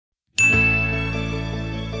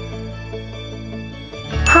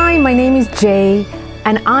Hi, my name is Jay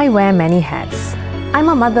and I wear many hats. I'm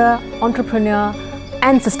a mother, entrepreneur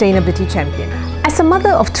and sustainability champion. As a mother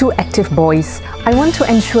of 2 active boys, I want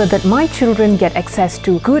to ensure that my children get access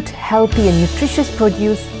to good, healthy and nutritious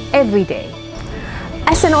produce every day.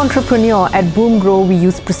 As an entrepreneur at BoomGrow, we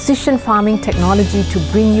use precision farming technology to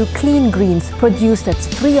bring you clean greens, produce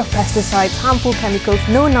that's free of pesticides, harmful chemicals,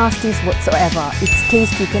 no nasties whatsoever. It's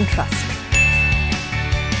taste you can trust.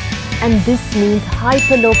 And this means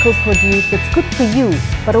hyper-local produce that's good for you,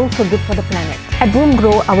 but also good for the planet. At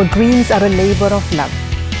BoomGrow, our greens are a labor of love.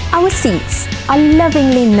 Our seeds are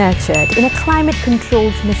lovingly nurtured in a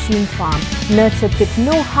climate-controlled machine farm, nurtured with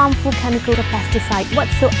no harmful chemical or pesticide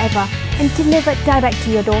whatsoever and delivered direct to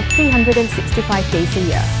your door 365 days a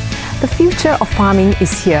year. The future of farming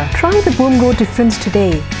is here. Try the BoomGrow difference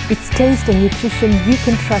today. It's taste and nutrition you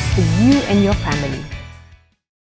can trust for you and your family.